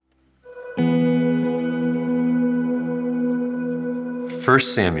1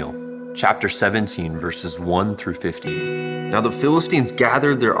 Samuel chapter 17, verses 1 through 58. Now the Philistines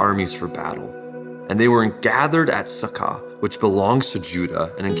gathered their armies for battle, and they were gathered at Socoh, which belongs to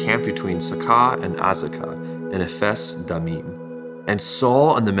Judah, and encamped between Socoh and Azekah and Ephes Dammim. And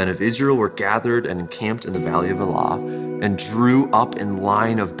Saul and the men of Israel were gathered and encamped in the valley of Elah, and drew up in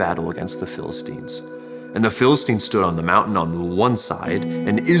line of battle against the Philistines. And the Philistines stood on the mountain on the one side,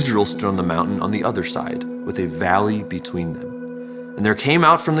 and Israel stood on the mountain on the other side, with a valley between them. And there came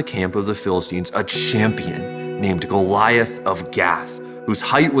out from the camp of the Philistines a champion named Goliath of Gath, whose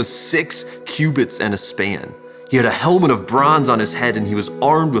height was 6 cubits and a span. He had a helmet of bronze on his head, and he was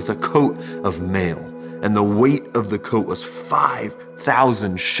armed with a coat of mail. And the weight of the coat was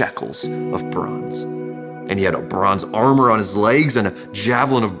 5,000 shekels of bronze. And he had a bronze armor on his legs and a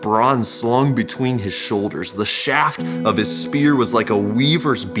javelin of bronze slung between his shoulders. The shaft of his spear was like a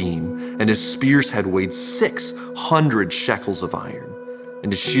weaver's beam, and his spear's head weighed 600 shekels of iron.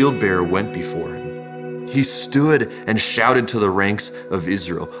 And his shield bearer went before him. He stood and shouted to the ranks of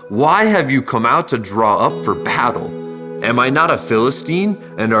Israel, "Why have you come out to draw up for battle? Am I not a Philistine,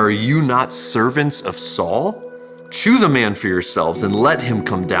 and are you not servants of Saul? Choose a man for yourselves and let him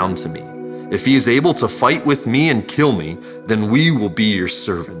come down to me. If he is able to fight with me and kill me, then we will be your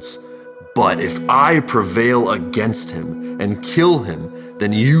servants. But if I prevail against him and kill him,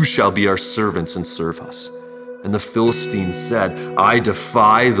 then you shall be our servants and serve us." And the Philistines said, "I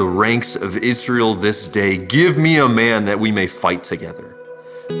defy the ranks of Israel this day. Give me a man that we may fight together."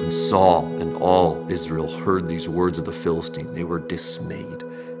 When Saul and all Israel heard these words of the Philistine, they were dismayed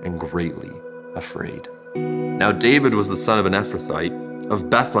and greatly afraid. Now David was the son of an Ephrathite of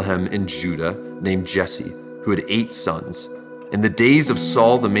Bethlehem in Judah, named Jesse, who had 8 sons, in the days of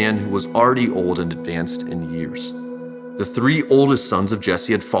Saul, the man who was already old and advanced in years. The 3 oldest sons of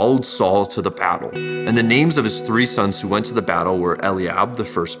Jesse had followed Saul to the battle, and the names of his 3 sons who went to the battle were Eliab, the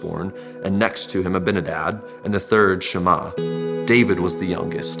firstborn, and next to him Abinadab, and the third Shammah. David was the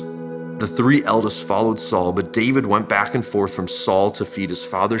youngest. The 3 eldest followed Saul, but David went back and forth from Saul to feed his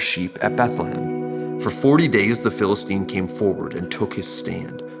father's sheep at Bethlehem. For 40 days the Philistine came forward and took his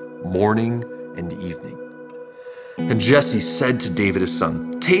stand, morning and evening. And Jesse said to David his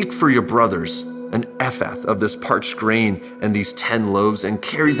son, "Take for your brothers an ephah of this parched grain and these 10 loaves, and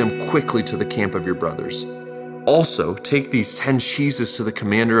carry them quickly to the camp of your brothers. Also take these 10 cheeses to the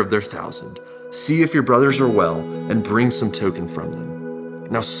commander of their 1,000. See if your brothers are well, and bring some token from them."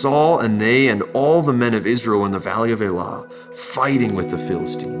 Now Saul and they and all the men of Israel were in the valley of Elah, fighting with the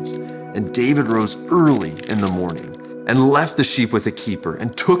Philistines. And David rose early in the morning, and left the sheep with a keeper,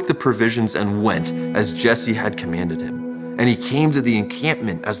 and took the provisions and went, as Jesse had commanded him. And he came to the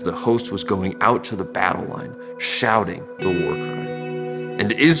encampment as the host was going out to the battle line, shouting the war cry.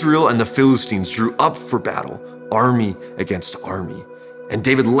 And Israel and the Philistines drew up for battle, army against army. And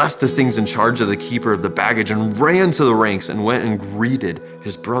David left the things in charge of the keeper of the baggage and ran to the ranks and went and greeted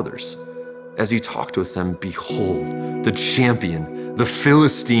his brothers. As he talked with them, behold, the champion, the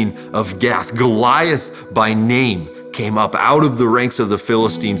Philistine of Gath, Goliath by name, came up out of the ranks of the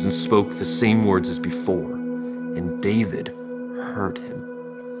Philistines and spoke the same words as before. And David heard him.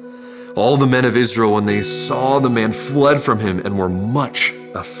 All the men of Israel, when they saw the man, fled from him and were much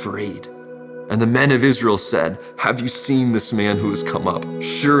afraid. And the men of Israel said, "Have you seen this man who has come up?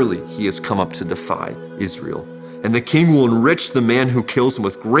 Surely he has come up to defy Israel. And the king will enrich the man who kills him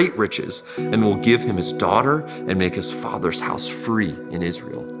with great riches, and will give him his daughter and make his father's house free in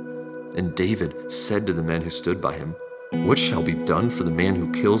Israel." And David said to the men who stood by him, "What shall be done for the man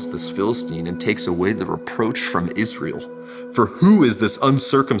who kills this Philistine and takes away the reproach from Israel? For who is this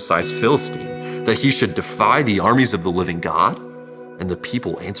uncircumcised Philistine, that he should defy the armies of the living God?" And the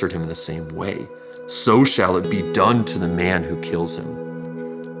people answered him in the same way, "So shall it be done to the man who kills him."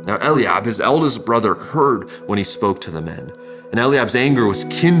 Now Eliab, his eldest brother, heard when he spoke to the men. And Eliab's anger was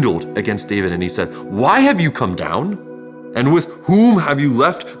kindled against David, and he said, "Why have you come down? And with whom have you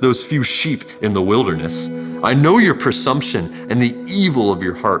left those few sheep in the wilderness? I know your presumption and the evil of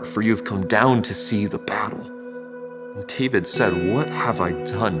your heart, for you have come down to see the battle." And David said, "What have I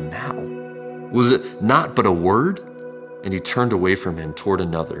done now? Was it not but a word?" And he turned away from him toward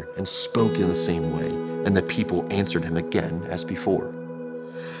another and spoke in the same way, and the people answered him again as before.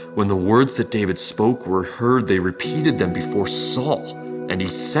 When the words that David spoke were heard, they repeated them before Saul, and he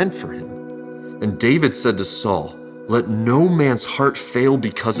sent for him. And David said to Saul, "Let no man's heart fail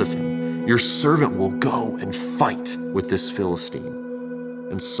because of him. Your servant will go and fight with this Philistine."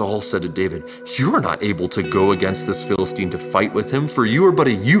 And Saul said to David, "You are not able to go against this Philistine to fight with him, for you are but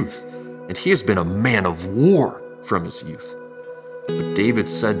a youth, and he has been a man of war from his youth." But David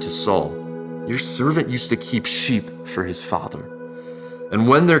said to Saul, "Your servant used to keep sheep for his father. And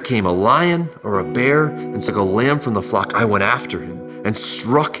when there came a lion or a bear and took a lamb from the flock, I went after him and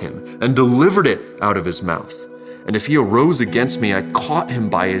struck him and delivered it out of his mouth. And if he arose against me, I caught him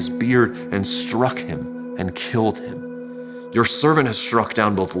by his beard and struck him and killed him. Your servant has struck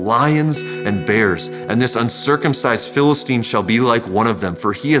down both lions and bears, and this uncircumcised Philistine shall be like one of them,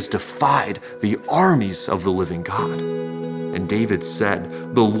 for he has defied the armies of the living God. And David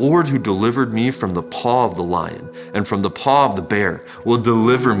said, the Lord who delivered me from the paw of the lion and from the paw of the bear will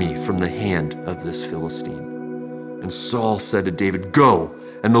deliver me from the hand of this Philistine. And Saul said to David, go,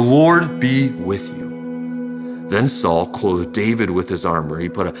 and the Lord be with you. Then Saul clothed David with his armor. He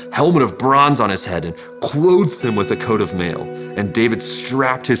put a helmet of bronze on his head and clothed him with a coat of mail. And David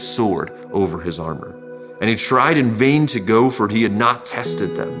strapped his sword over his armor. And he tried in vain to go, for he had not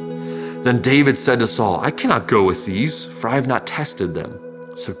tested them. Then David said to Saul, I cannot go with these, for I have not tested them.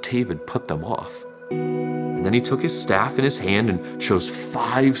 So David put them off. And then he took his staff in his hand and chose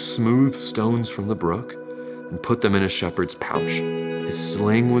 5 smooth stones from the brook and put them in a shepherd's pouch. His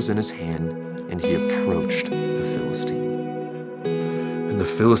sling was in his hand, and he approached the Philistine. And the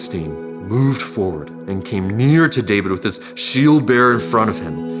Philistine moved forward and came near to David with his shield bearer in front of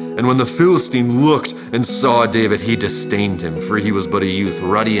him. And when the Philistine looked and saw David, he disdained him, for he was but a youth,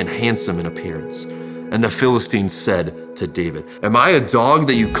 ruddy and handsome in appearance. And the Philistine said to David, am I a dog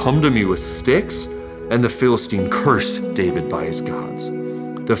that you come to me with sticks? And the Philistine cursed David by his gods.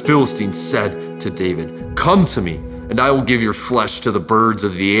 The Philistine said to David, come to me, and I will give your flesh to the birds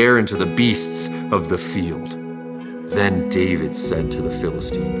of the air and to the beasts of the field. Then David said to the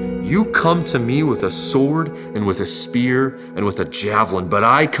Philistine, you come to me with a sword and with a spear and with a javelin, but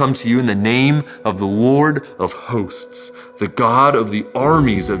I come to you in the name of the Lord of hosts, the God of the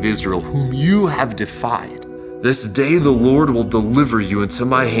armies of Israel, whom you have defied. This day the Lord will deliver you into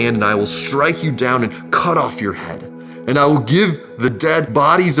my hand, and I will strike you down and cut off your head. And I will give the dead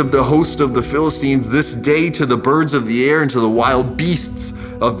bodies of the host of the Philistines this day to the birds of the air and to the wild beasts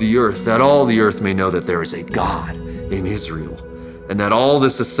of the earth, that all the earth may know that there is a God in Israel, and that all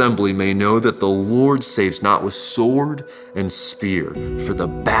this assembly may know that the Lord saves not with sword and spear, for the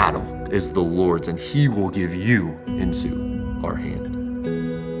battle is the Lord's, and he will give you into our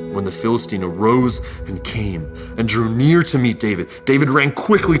hand. When the Philistine arose and came and drew near to meet David, David ran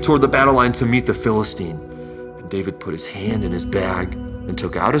quickly toward the battle line to meet the Philistine. David put his hand in his bag and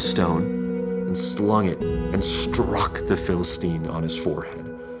took out a stone and slung it and struck the Philistine on his forehead.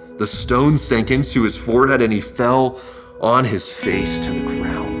 The stone sank into his forehead and he fell on his face to the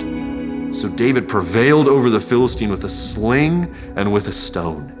ground. So David prevailed over the Philistine with a sling and with a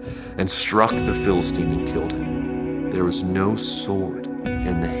stone and struck the Philistine and killed him. There was no sword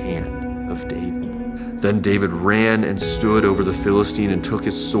in the hand of David. Then David ran and stood over the Philistine and took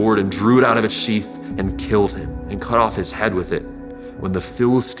his sword and drew it out of its sheath and killed him and cut off his head with it. When the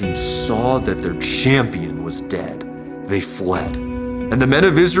Philistines saw that their champion was dead, they fled. And the men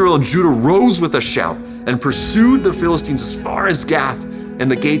of Israel and Judah rose with a shout and pursued the Philistines as far as Gath and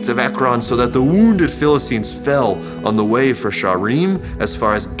the gates of Ekron, so that the wounded Philistines fell on the way for Sharim as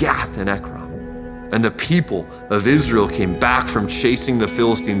far as Gath and Ekron. And the people of Israel came back from chasing the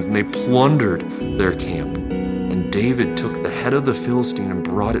Philistines, and they plundered their camp. And David took the head of the Philistine and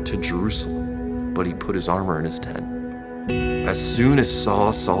brought it to Jerusalem, but he put his armor in his tent. As soon as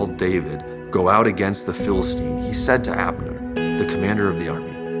Saul saw David go out against the Philistine, he said to Abner, the commander of the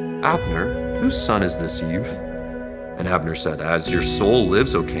army, Abner, whose son is this youth? And Abner said, as your soul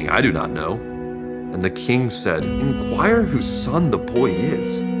lives, O king, I do not know. And the king said, inquire whose son the boy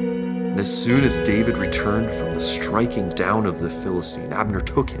is. And as soon as David returned from the striking down of the Philistine, Abner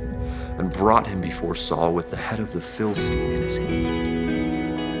took him and brought him before Saul with the head of the Philistine in his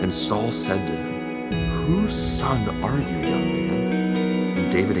hand. And Saul said to him, whose son are you, young man?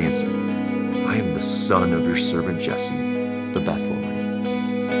 And David answered, I am the son of your servant Jesse, the Bethlehemite.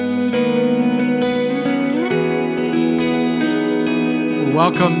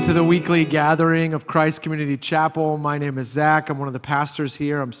 Welcome to the weekly gathering of Christ Community Chapel. My name is Zach. I'm one of the pastors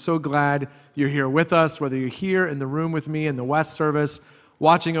here. I'm so glad you're here with us, whether you're here in the room with me in the West service,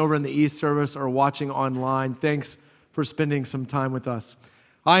 watching over in the East service, or watching online. Thanks for spending some time with us.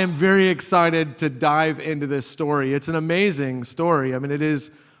 I am very excited to dive into this story. It's an amazing story. I mean, it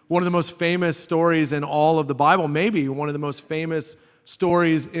is one of the most famous stories in all of the Bible, maybe one of the most famous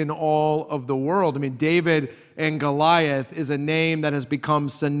stories in all of the world. I mean, David and Goliath is a name that has become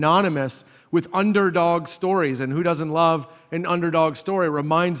synonymous with underdog stories. And who doesn't love an underdog story? It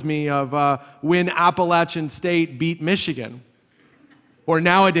reminds me of when Appalachian State beat Michigan. Or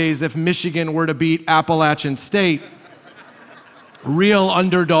nowadays, if Michigan were to beat Appalachian State. Real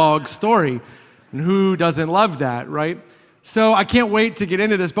underdog story. And who doesn't love that, right? So I can't wait to get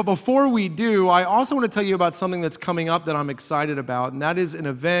into this, but before we do, I also want to tell you about something that's coming up that I'm excited about, and that is an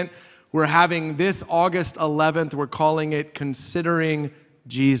event we're having this August 11th. We're calling it Considering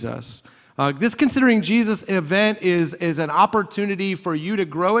Jesus. This Considering Jesus event is an opportunity for you to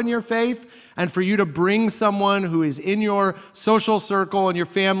grow in your faith and for you to bring someone who is in your social circle and your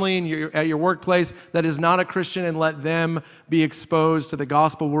family and at your workplace that is not a Christian and let them be exposed to the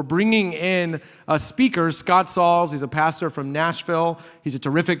gospel. We're bringing in a speaker, Scott Sauls. He's a pastor from Nashville. He's a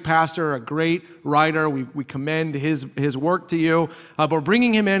terrific pastor, a great writer. We commend his work to you. But we're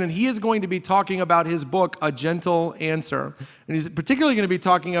bringing him in, and he is going to be talking about his book, A Gentle Answer. And he's particularly going to be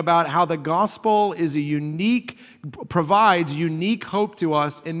talking about how the gospel provides unique hope to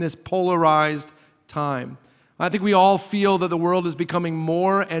us in this polarized time. I think we all feel that the world is becoming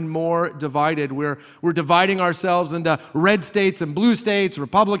more and more divided. We're dividing ourselves into red states and blue states,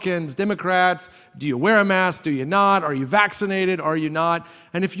 Republicans, Democrats. Do you wear a mask? Do you not? Are you vaccinated? Are you not?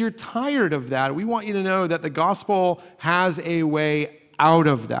 And if you're tired of that, we want you to know that the gospel has a way out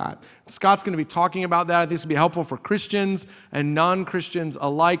of that. Scott's going to be talking about that. I think this will be helpful for Christians and non-Christians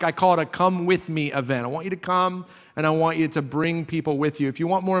alike. I call it a come with me event. I want you to come, and I want you to bring people with you. If you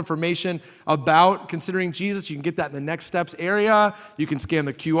want more information about Considering Jesus, you can get that in the Next Steps area. You can scan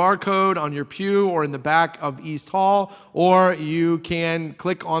the QR code on your pew or in the back of East Hall, or you can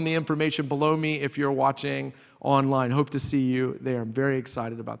click on the information below me if you're watching online. Hope to see you there. I'm very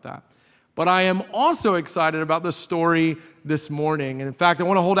excited about that. But I am also excited about the story this morning. And in fact, I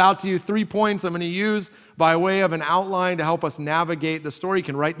want to hold out to you 3 points I'm going to use by way of an outline to help us navigate the story. You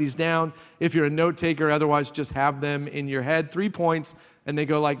can write these down if you're a note taker. Otherwise, just have them in your head. 3 points, and they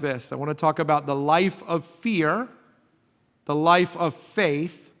go like this. I want to talk about the life of fear, the life of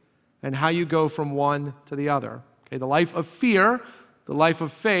faith, and how you go from one to the other. Okay, the life of fear, the life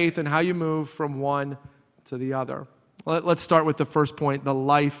of faith, and how you move from one to the other. Let's start with the first point, the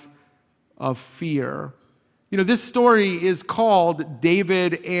life of fear. You know, this story is called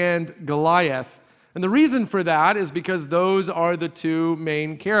David and Goliath. And the reason for that is because those are the two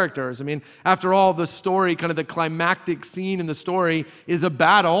main characters. I mean, after all, the story, kind of the climactic scene in the story, is a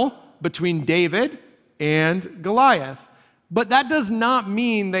battle between David and Goliath. But that does not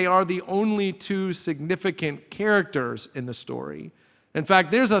mean they are the only two significant characters in the story. In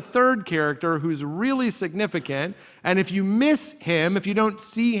fact, there's a third character who's really significant, and if you miss him, if you don't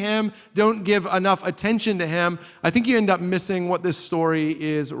see him, don't give enough attention to him, I think you end up missing what this story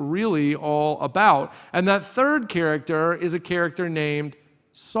is really all about. And that third character is a character named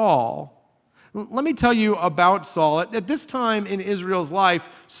Saul. Let me tell you about Saul. At this time in Israel's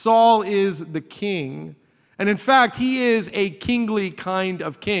life, Saul is the king. And in fact, he is a kingly kind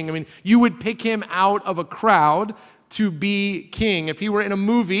of king. I mean, you would pick him out of a crowd to be king. If he were in a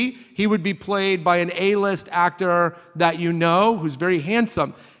movie, he would be played by an A-list actor that you know, who's very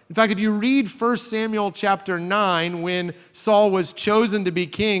handsome. In fact, if you read 1 Samuel chapter 9, when Saul was chosen to be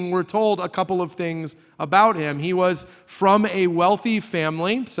king, we're told a couple of things about him. He was from a wealthy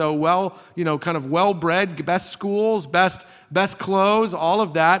family, so kind of well-bred, best schools, best clothes, all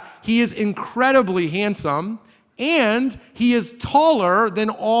of that. He is incredibly handsome. And he is taller than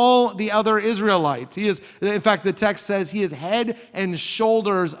all the other Israelites. In fact, the text says he is head and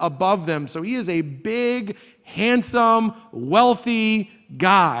shoulders above them. So he is a big, handsome, wealthy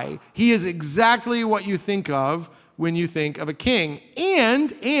guy. He is exactly what you think of when you think of a king.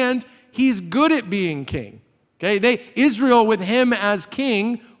 And he's good at being king. Okay, Israel with him as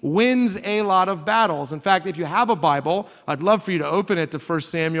king wins a lot of battles. In fact, if you have a Bible, I'd love for you to open it to 1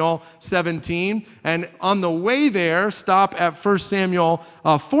 Samuel 17. And on the way there, stop at 1 Samuel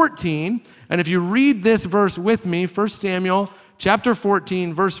 14. And if you read this verse with me, 1 Samuel chapter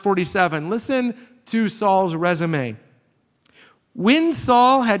 14, verse 47, listen to Saul's resume. When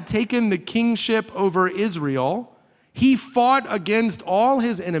Saul had taken the kingship over Israel, he fought against all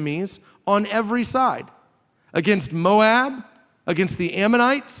his enemies on every side. Against Moab, against the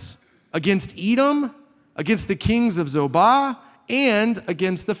Ammonites, against Edom, against the kings of Zobah, and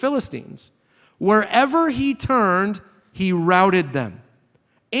against the Philistines. Wherever he turned, he routed them.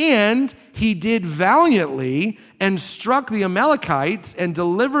 And he did valiantly and struck the Amalekites and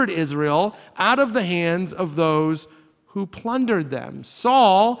delivered Israel out of the hands of those who plundered them.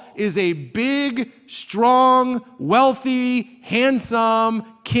 Saul is a big, strong, wealthy, handsome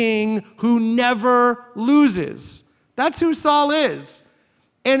king who never loses. That's who Saul is.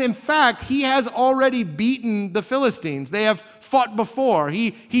 And in fact, he has already beaten the Philistines. They have fought before.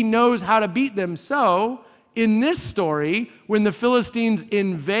 He knows how to beat them. So in this story, when the Philistines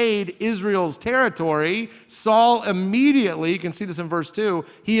invade Israel's territory, Saul immediately, you can see this in verse 2,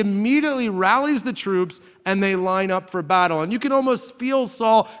 he immediately rallies the troops and they line up for battle. And you can almost feel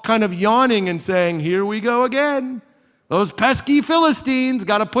Saul kind of yawning and saying, here we go again. Those pesky Philistines,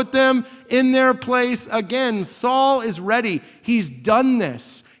 got to put them in their place again. Saul is ready. He's done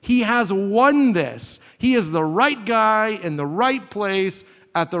this. He has won this. He is the right guy in the right place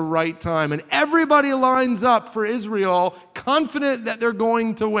at the right time. And everybody lines up for Israel, confident that they're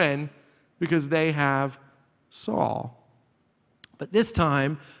going to win because they have Saul. But this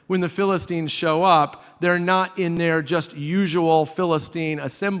time, when the Philistines show up, they're not in their just usual Philistine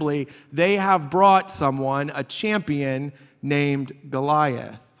assembly. They have brought someone, a champion named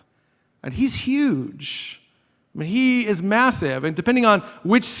Goliath. And he's huge. I mean, he is massive, and depending on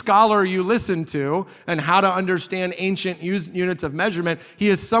which scholar you listen to and how to understand ancient units of measurement, he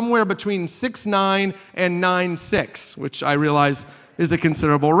is somewhere between 6'9" and 9'6", which I realize is a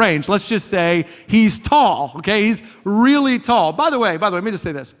considerable range. Let's just say he's tall, okay? He's really tall. By the way, let me just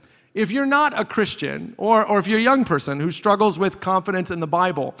say this. If you're not a Christian, or if you're a young person who struggles with confidence in the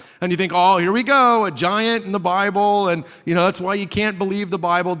Bible, and you think, oh, here we go, a giant in the Bible, and that's why you can't believe the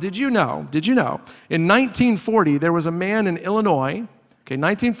Bible. Did you know, in 1940, there was a man in Illinois,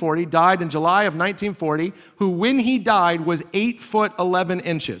 1940, died in July of 1940, who when he died was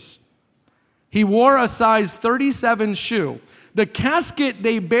 8'11". He wore a size 37 shoe. The casket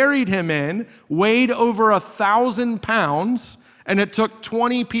they buried him in weighed over 1,000 pounds, and it took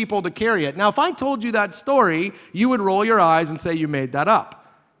 20 people to carry it. Now, if I told you that story, you would roll your eyes and say you made that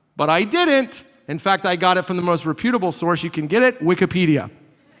up. But I didn't. In fact, I got it from the most reputable source you can get it, Wikipedia.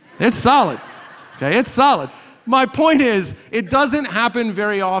 It's solid. Okay, it's solid. My point is, it doesn't happen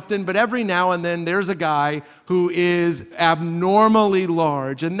very often, but every now and then there's a guy who is abnormally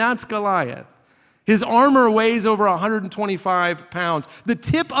large, and that's Goliath. His armor weighs over 125 pounds. The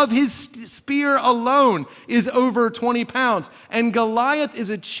tip of his spear alone is over 20 pounds. And Goliath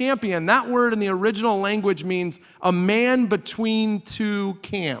is a champion. That word in the original language means a man between two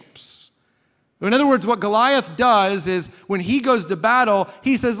camps. In other words, what Goliath does is when he goes to battle,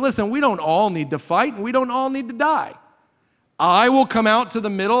 he says, listen, we don't all need to fight and we don't all need to die. I will come out to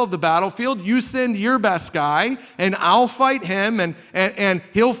the middle of the battlefield. You send your best guy, and I'll fight him, and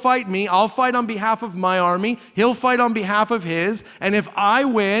he'll fight me. I'll fight on behalf of my army. He'll fight on behalf of his. And if I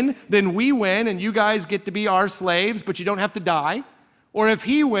win, then we win, and you guys get to be our slaves, but you don't have to die. Or if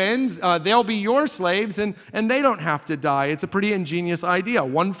he wins, they'll be your slaves, and they don't have to die. It's a pretty ingenious idea,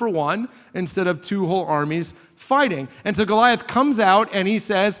 1 for 1, instead of 2 whole armies fighting. And so Goliath comes out, and he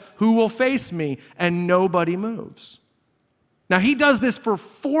says, who will face me? And nobody moves. Now, he does this for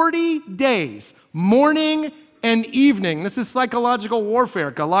 40 days, morning and evening. This is psychological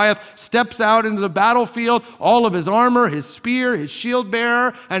warfare. Goliath steps out into the battlefield, all of his armor, his spear, his shield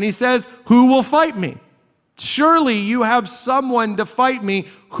bearer, and he says, who will fight me? Surely you have someone to fight me.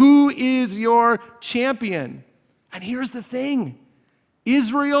 Who is your champion? And here's the thing.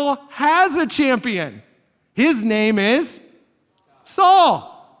 Israel has a champion. His name is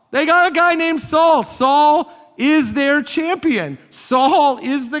Saul. They got a guy named Saul. Saul is their champion. Saul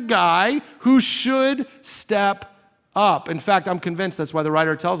is the guy who should step up. In fact, I'm convinced that's why the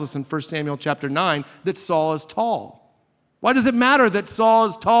writer tells us in 1 Samuel chapter 9 that Saul is tall. Why does it matter that Saul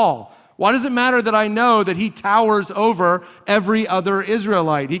is tall? Why does it matter that I know that he towers over every other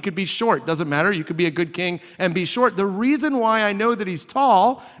Israelite? He could be short. Doesn't matter. You could be a good king and be short. The reason why I know that he's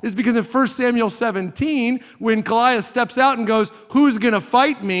tall is because in 1 Samuel 17, when Goliath steps out and goes, who's going to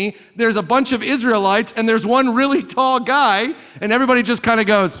fight me? There's a bunch of Israelites and there's one really tall guy, and everybody just kind of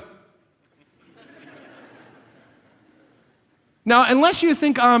goes. Now, unless you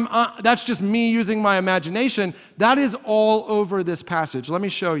think that's just me using my imagination, that is all over this passage. Let me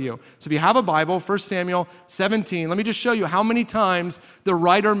show you. So if you have a Bible, 1 Samuel 17, let me just show you how many times the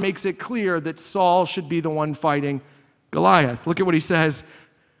writer makes it clear that Saul should be the one fighting Goliath. Look at what he says.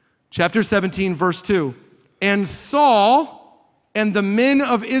 Chapter 17, verse 2. And Saul and the men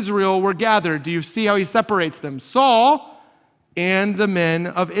of Israel were gathered. Do you see how he separates them? Saul and the men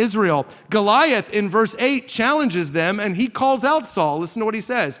of Israel. Goliath in verse 8 challenges them, and he calls out Saul. Listen to what he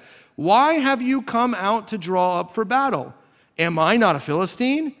says. Why have you come out to draw up for battle? Am I not a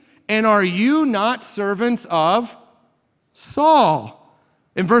Philistine? And are you not servants of Saul?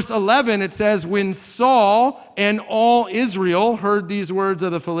 In verse 11, it says, when Saul and all Israel heard these words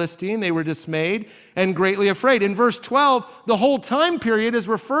of the Philistine, they were dismayed and greatly afraid. In verse 12, the whole time period is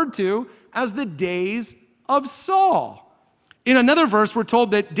referred to as the days of Saul. In another verse, we're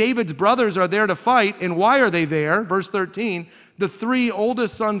told that David's brothers are there to fight. And why are they there? Verse 13, the 3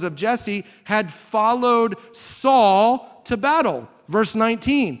 oldest sons of Jesse had followed Saul to battle. Verse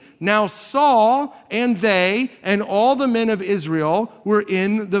 19, now Saul and they and all the men of Israel were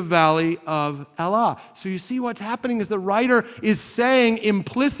in the valley of Elah. So you see what's happening is the writer is saying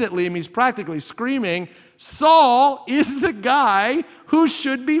implicitly, and he's practically screaming, Saul is the guy who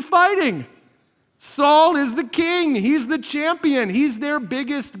should be fighting. Saul is the king. He's the champion. He's their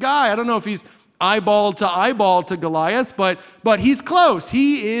biggest guy. I don't know if he's eyeball to Goliath, but he's close.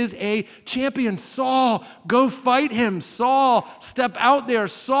 He is a champion. Saul, go fight him. Saul, step out there.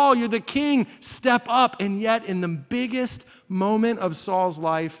 Saul, you're the king. Step up. And yet in the biggest moment of Saul's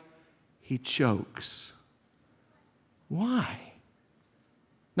life, he chokes. Why?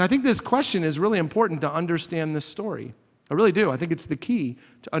 Now, I think this question is really important to understand this story. I really do. I think it's the key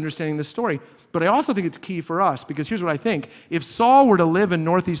to understanding this story. But I also think it's key for us, because here's what I think. If Saul were to live in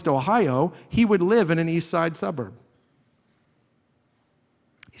Northeast Ohio, he would live in an East Side suburb.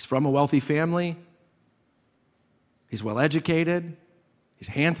 He's from a wealthy family. He's well-educated. He's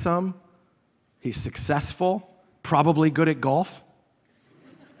handsome. He's successful, probably good at golf.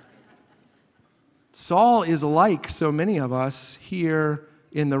 Saul is like so many of us here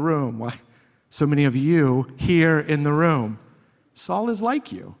in the room. Why? So many of you here in the room. Saul is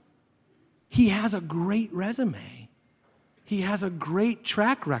like you. He has a great resume. He has a great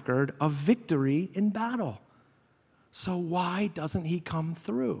track record of victory in battle. So why doesn't he come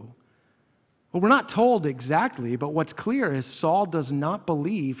through? Well, we're not told exactly, but what's clear is Saul does not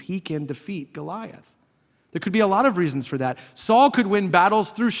believe he can defeat Goliath. There could be a lot of reasons for that. Saul could win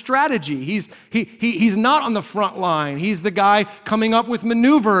battles through strategy. He's not on the front line. He's the guy coming up with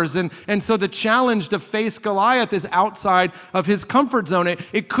maneuvers. And so the challenge to face Goliath is outside of his comfort zone.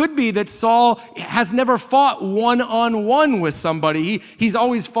 It could be that Saul has never fought one-on-one with somebody. He's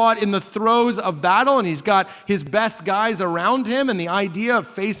always fought in the throes of battle, and he's got his best guys around him. And the idea of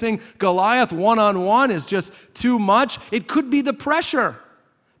facing Goliath one-on-one is just too much. It could be the pressure.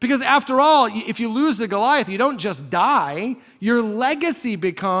 Because after all, if you lose to Goliath, you don't just die. Your legacy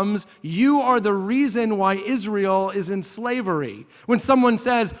becomes you are the reason why Israel is in slavery. When someone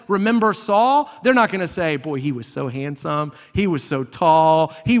says, remember Saul, they're not going to say, boy, he was so handsome. He was so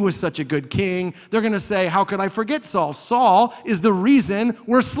tall. He was such a good king. They're going to say, how could I forget Saul? Saul is the reason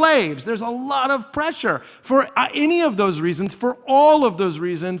we're slaves. There's a lot of pressure. For any of those reasons, for all of those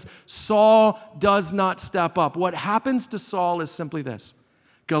reasons, Saul does not step up. What happens to Saul is simply this.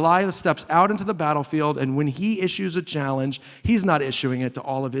 Goliath steps out into the battlefield, and when he issues a challenge, he's not issuing it to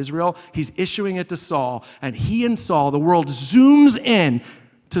all of Israel. He's issuing it to Saul. And he and Saul, the world zooms in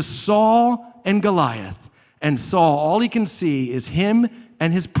to Saul and Goliath. And Saul, all he can see is him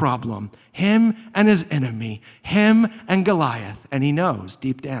and his problem, him and his enemy, him and Goliath. And he knows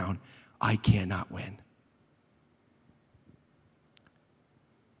deep down, I cannot win.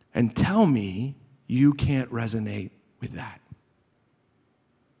 And tell me you can't resonate with that.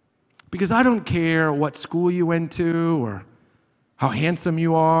 Because I don't care what school you went to or how handsome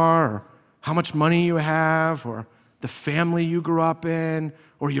you are or how much money you have or the family you grew up in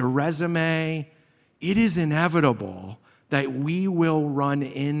or your resume. It is inevitable that we will run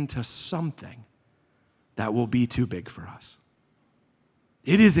into something that will be too big for us.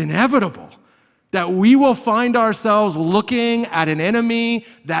 It is inevitable that we will find ourselves looking at an enemy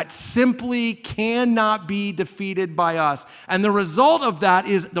that simply cannot be defeated by us. And the result of that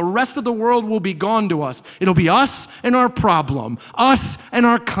is the rest of the world will be gone to us. It'll be us and our problem, us and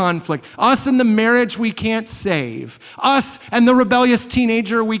our conflict, us and the marriage we can't save, us and the rebellious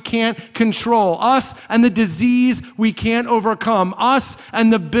teenager we can't control, us and the disease we can't overcome, us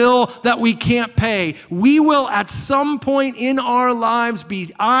and the bill that we can't pay. We will at some point in our lives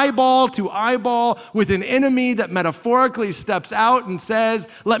be eyeball to eyeball with an enemy that metaphorically steps out and says,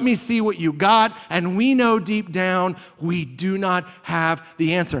 let me see what you got. And we know deep down we do not have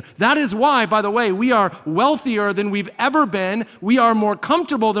the answer. That is why, by the way, we are wealthier than we've ever been. We are more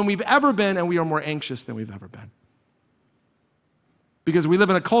comfortable than we've ever been. And we are more anxious than we've ever been. Because we live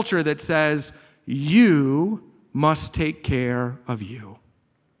in a culture that says, you must take care of you.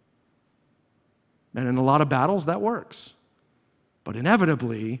 And in a lot of battles, that works. But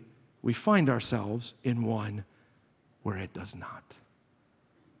inevitably, we find ourselves in one where it does not.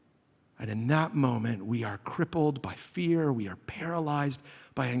 And in that moment, we are crippled by fear. We are paralyzed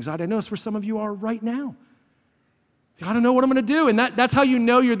by anxiety. I know it's where some of you are right now. You got to know what I'm going to do. And that's how you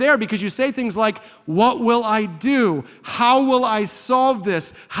know you're there, because you say things like, what will I do? How will I solve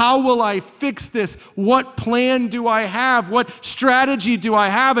this? How will I fix this? What plan do I have? What strategy do I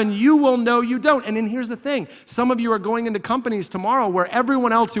have? And you will know you don't. And then here's the thing. Some of you are going into companies tomorrow where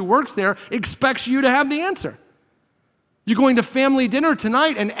everyone else who works there expects you to have the answer. You're going to family dinner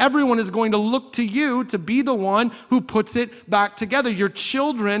tonight, and everyone is going to look to you to be the one who puts it back together. Your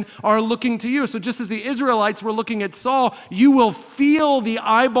children are looking to you. So just as the Israelites were looking at Saul, you will feel the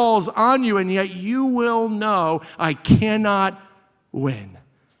eyeballs on you, and yet you will know, I cannot win.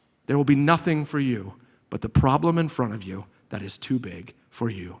 There will be nothing for you but the problem in front of you that is too big for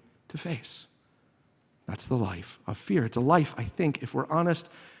you to face. That's the life of fear. It's a life, I think, if we're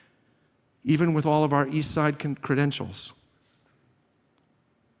honest, even with all of our East Side credentials,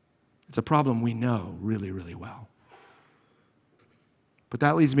 it's a problem we know really, really well. But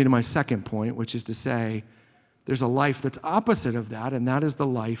that leads me to my second point, which is to say there's a life that's opposite of that, and that is the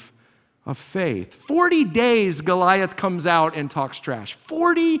life of faith. 40 days Goliath comes out and talks trash.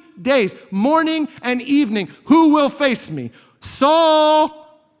 40 days, morning and evening. Who will face me?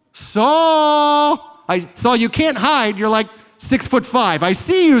 Saul, Saul. Saul, you can't hide. You're like 6'5". I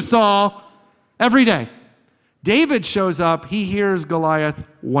see you, Saul. Every day. David shows up. He hears Goliath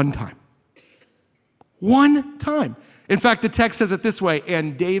one time. One time. In fact, the text says it this way,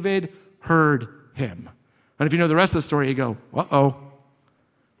 and David heard him. And if you know the rest of the story, you go, uh-oh.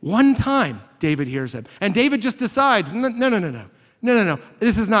 One time, David hears him. And David just decides, no,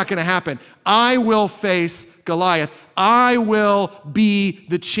 this is not going to happen. I will face Goliath. I will be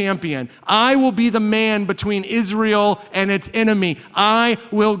the champion. I will be the man between Israel and its enemy. I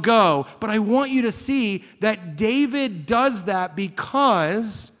will go. But I want you to see that David does that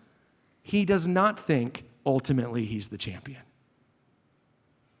because he does not think ultimately he's the champion.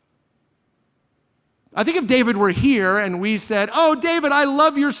 I think if David were here and we said, oh, David, I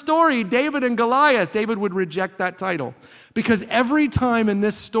love your story, David and Goliath, David would reject that title. Because every time in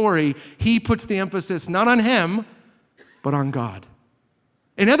this story, he puts the emphasis not on him, but on God.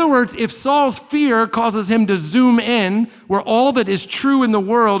 In other words, if Saul's fear causes him to zoom in, where all that is true in the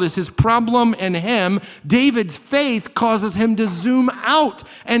world is his problem and him, David's faith causes him to zoom out.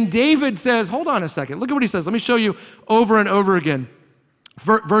 And David says, hold on a second, look at what he says. Let me show you over and over again.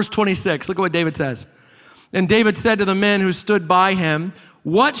 Verse 26, look at what David says. And David said to the men who stood by him,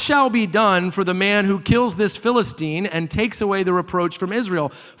 what shall be done for the man who kills this Philistine and takes away the reproach from Israel?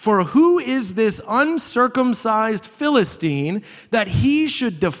 For who is this uncircumcised Philistine that he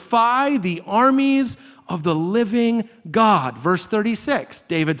should defy the armies of the living God? Verse 36,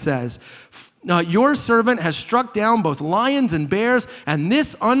 David says, your servant has struck down both lions and bears, and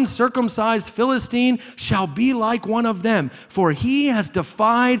this uncircumcised Philistine shall be like one of them, for he has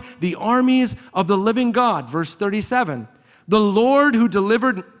defied the armies of the living God. Verse 37, the Lord who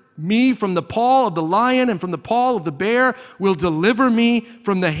delivered me from the paw of the lion and from the paw of the bear will deliver me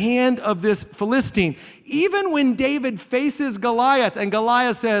from the hand of this Philistine. Even when David faces Goliath and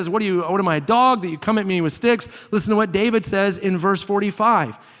Goliath says, what am I, a dog that you come at me with sticks? Listen to what David says in verse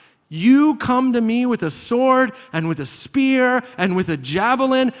 45. You come to me with a sword and with a spear and with a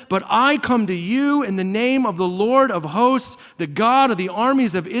javelin, but I come to you in the name of the Lord of hosts, the God of the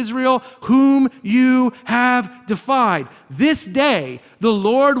armies of Israel, whom you have defied. This day the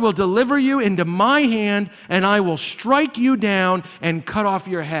Lord will deliver you into my hand, and I will strike you down and cut off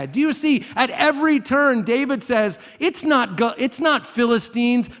your head. Do you see? At every turn, David says, it's not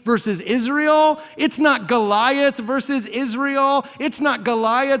Philistines versus Israel. It's not Goliath versus Israel. It's not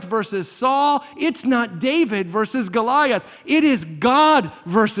Goliath versus Saul. It's not David versus Goliath. It is God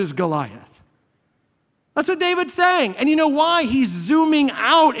versus Goliath. That's what David's saying. And you know why? He's zooming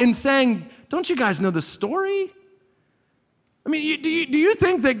out and saying, don't you guys know the story? I mean, do you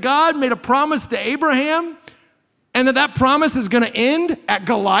think that God made a promise to Abraham and that promise is going to end at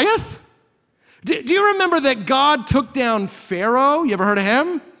Goliath? Do you remember that God took down Pharaoh? You ever heard of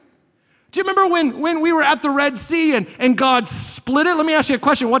him? Do you remember when we were at the Red Sea and God split it? Let me ask you a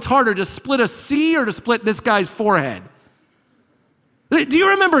question. What's harder, to split a sea or to split this guy's forehead? Do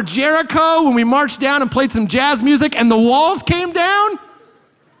you remember Jericho when we marched down and played some jazz music and the walls came down?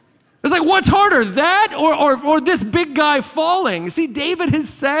 It's like, what's harder, that or this big guy falling? See, David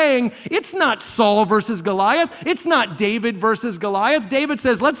is saying it's not Saul versus Goliath. It's not David versus Goliath. David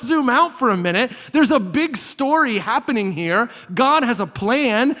says, let's zoom out for a minute. There's a big story happening here. God has a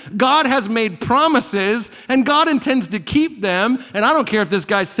plan. God has made promises, and God intends to keep them. And I don't care if this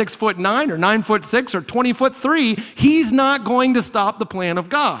guy's 6'9" or 9'6" or 20'3". He's not going to stop the plan of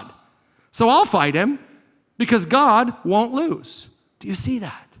God. So I'll fight him because God won't lose. Do you see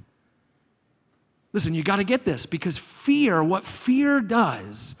that? Listen, you got to get this, because what fear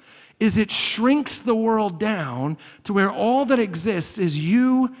does is it shrinks the world down to where all that exists is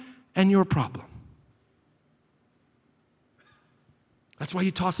you and your problem. That's why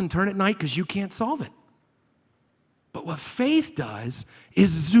you toss and turn at night, because you can't solve it. But what faith does is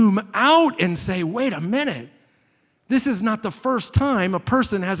zoom out and say, wait a minute. This is not the first time a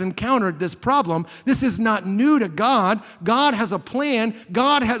person has encountered this problem. This is not new to God. God has a plan.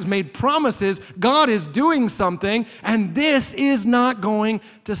 God has made promises. God is doing something, and this is not going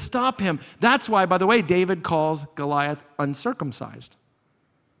to stop him. That's why, by the way, David calls Goliath uncircumcised.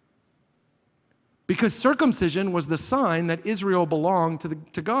 Because circumcision was the sign that Israel belonged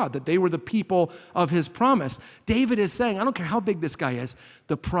to God, that they were the people of his promise. David is saying, I don't care how big this guy is,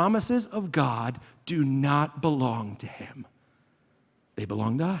 the promises of God do not belong to him. They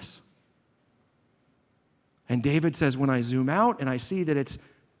belong to us. And David says, when I zoom out and I see that it's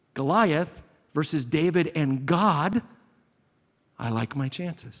Goliath versus David and God, I like my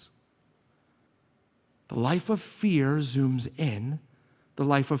chances. The life of fear zooms in. The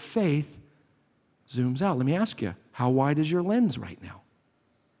life of faith zooms out. Let me ask you, how wide is your lens right now?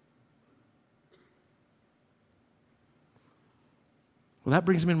 Well, that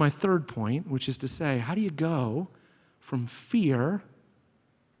brings me to my third point, which is to say, how do you go from fear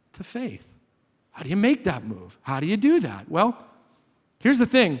to faith? How do you make that move? How do you do that? Well, here's the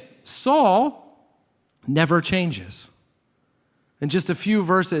thing. Saul never changes. In just a few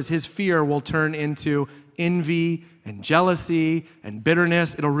verses, his fear will turn into envy and jealousy and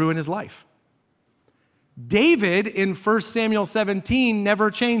bitterness. It'll ruin his life. David in 1 Samuel 17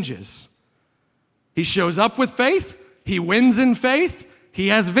 never changes. He shows up with faith. He wins in faith. He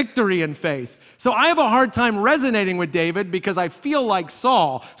has victory in faith. So I have a hard time resonating with David because I feel like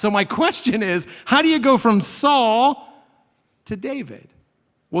Saul. So my question is, how do you go from Saul to David?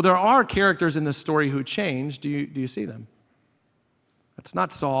 Well, there are characters in this story who change. Do you see them? It's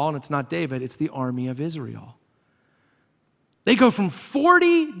not Saul and it's not David. It's the army of Israel. They go from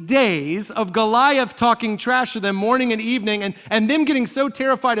 40 days of Goliath talking trash to them morning and evening and them getting so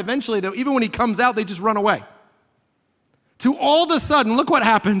terrified eventually that even when he comes out, they just run away. To all of a sudden, look what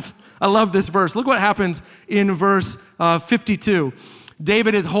happens. I love this verse. Look what happens in verse 52.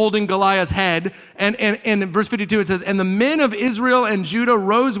 David is holding Goliath's head, and in verse 52 it says, and the men of Israel and Judah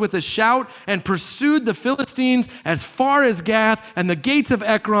rose with a shout and pursued the Philistines as far as Gath and the gates of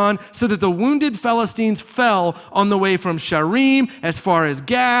Ekron, so that the wounded Philistines fell on the way from Sharim as far as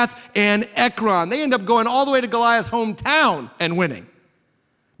Gath and Ekron. They end up going all the way to Goliath's hometown and winning.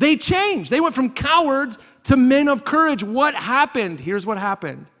 They changed. They went from cowards to men of courage. What happened? Here's what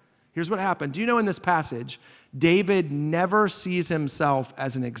happened. Here's what happened. Do you know in this passage, David never sees himself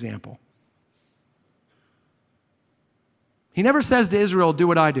as an example. He never says to Israel, do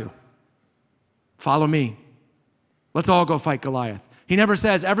what I do. Follow me. Let's all go fight Goliath. He never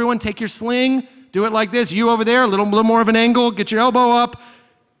says, everyone take your sling, do it like this. You over there, a little more of an angle, get your elbow up.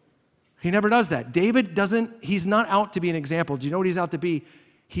 He never does that. David he's not out to be an example. Do you know what he's out to be?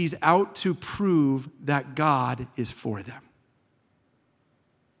 He's out to prove that God is for them.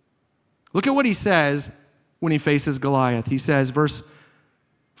 Look at what he says when he faces Goliath. He says, verse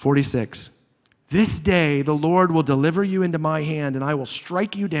 46, this day the Lord will deliver you into my hand, and I will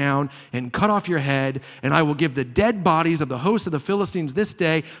strike you down and cut off your head, and I will give the dead bodies of the host of the Philistines this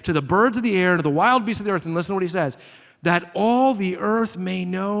day to the birds of the air and to the wild beasts of the earth. And listen to what he says. That all the earth may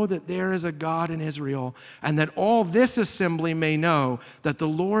know that there is a God in Israel, and that all this assembly may know that the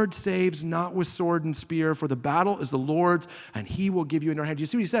Lord saves not with sword and spear, for the battle is the Lord's, and he will give you in your hand. You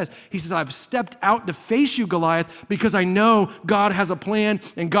see what he says? He says, I've stepped out to face you, Goliath, because I know God has a plan,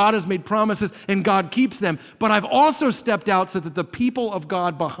 and God has made promises, and God keeps them. But I've also stepped out so that the people of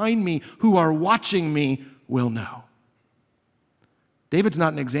God behind me who are watching me will know. David's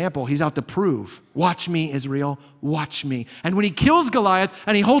not an example. He's out to prove. Watch me, Israel. Watch me. And when he kills Goliath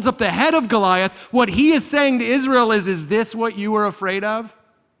and he holds up the head of Goliath, what he is saying to Israel is this what you were afraid of?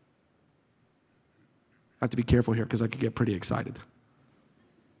 I have to be careful here because I could get pretty excited.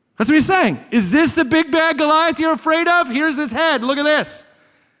 That's what he's saying. Is this the big bad Goliath you're afraid of? Here's his head. Look at this.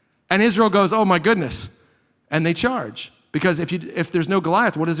 And Israel goes, oh my goodness. And they charge. Because if there's no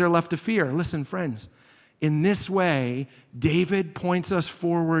Goliath, what is there left to fear? Listen, friends. In this way, David points us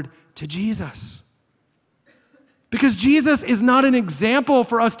forward to Jesus. Because Jesus is not an example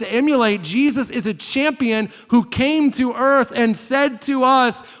for us to emulate. Jesus is a champion who came to earth and said to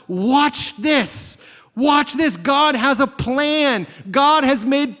us, watch this. Watch this. God has a plan. God has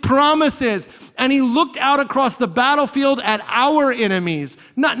made promises. And he looked out across the battlefield at our enemies.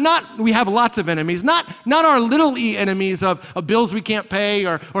 Not we have lots of enemies. Not our little e enemies of bills we can't pay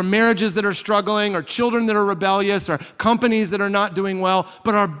or marriages that are struggling or children that are rebellious or companies that are not doing well,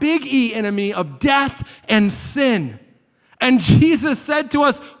 but our big E enemy of death and sin. And Jesus said to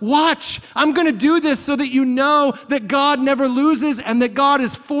us, watch, I'm going to do this so that you know that God never loses and that God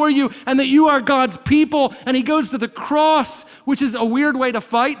is for you and that you are God's people. And he goes to the cross, which is a weird way to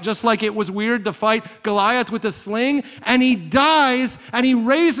fight, just like it was weird to fight Goliath with a sling. And he dies and he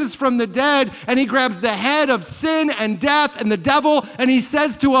raises from the dead and he grabs the head of sin and death and the devil. And he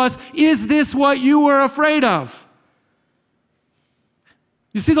says to us, is this what you were afraid of?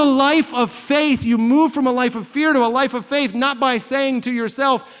 You see, the life of faith, you move from a life of fear to a life of faith, not by saying to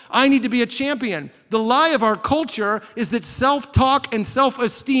yourself, I need to be a champion. The lie of our culture is that self-talk and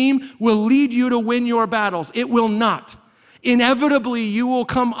self-esteem will lead you to win your battles. It will not. Inevitably, you will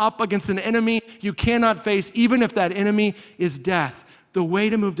come up against an enemy you cannot face, even if that enemy is death. The way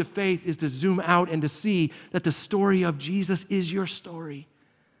to move to faith is to zoom out and to see that the story of Jesus is your story.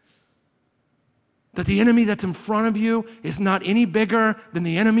 That the enemy that's in front of you is not any bigger than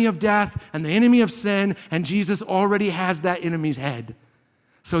the enemy of death and the enemy of sin, and Jesus already has that enemy's head.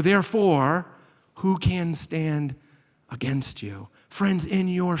 So therefore, who can stand against you? Friends, in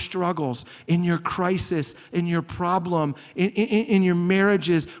your struggles, in your crisis, in your problem, in your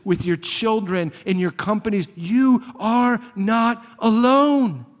marriages, with your children, in your companies, you are not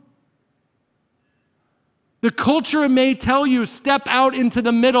alone. The culture may tell you, step out into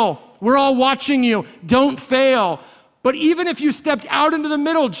the middle. We're all watching you. Don't fail. But even if you stepped out into the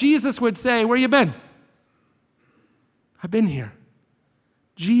middle, Jesus would say, where you been? I've been here.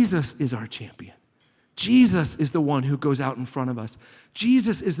 Jesus is our champion. Jesus is the one who goes out in front of us.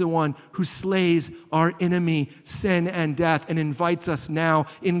 Jesus is the one who slays our enemy, sin and death, and invites us now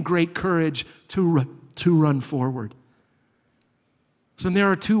in great courage to run forward. So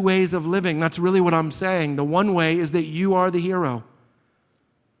there are two ways of living. That's really what I'm saying. The one way is that you are the hero.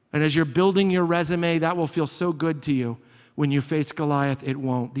 And as you're building your resume, that will feel so good to you. When you face Goliath, it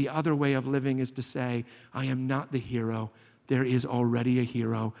won't. The other way of living is to say, I am not the hero. There is already a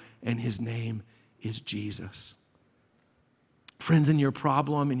hero, and his name is Jesus. Friends, in your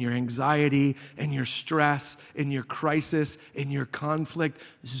problem, in your anxiety, in your stress, in your crisis, in your conflict,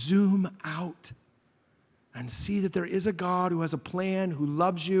 zoom out and see that there is a God who has a plan, who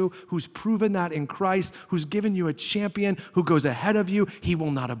loves you, who's proven that in Christ, who's given you a champion, who goes ahead of you. He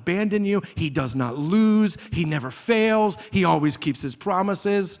will not abandon you. He does not lose. He never fails. He always keeps his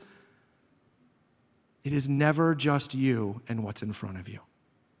promises. It is never just you and what's in front of you.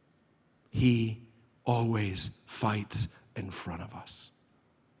 He always fights in front of us.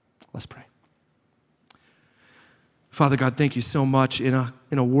 Let's pray. Father God, thank you so much in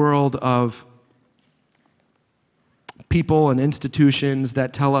a world of people and institutions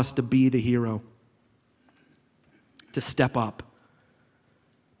that tell us to be the hero, to step up,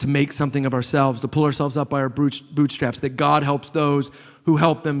 to make something of ourselves, to pull ourselves up by our bootstraps, that God helps those who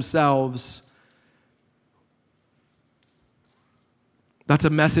help themselves. That's a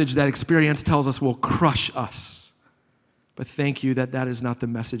message that experience tells us will crush us. But thank you that that is not the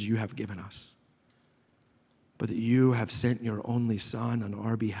message you have given us, but that you have sent your only Son on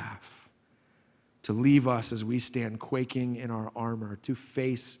our behalf to leave us as we stand quaking in our armor, to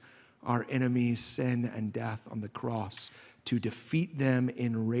face our enemies, sin and death on the cross, to defeat them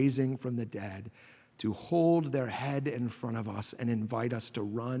in raising from the dead, to hold their head in front of us and invite us to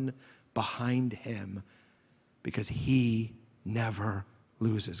run behind him because he never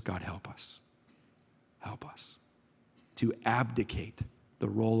loses. God, help us. Help us to abdicate the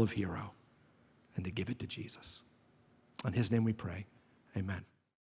role of hero and to give it to Jesus. In his name we pray. Amen.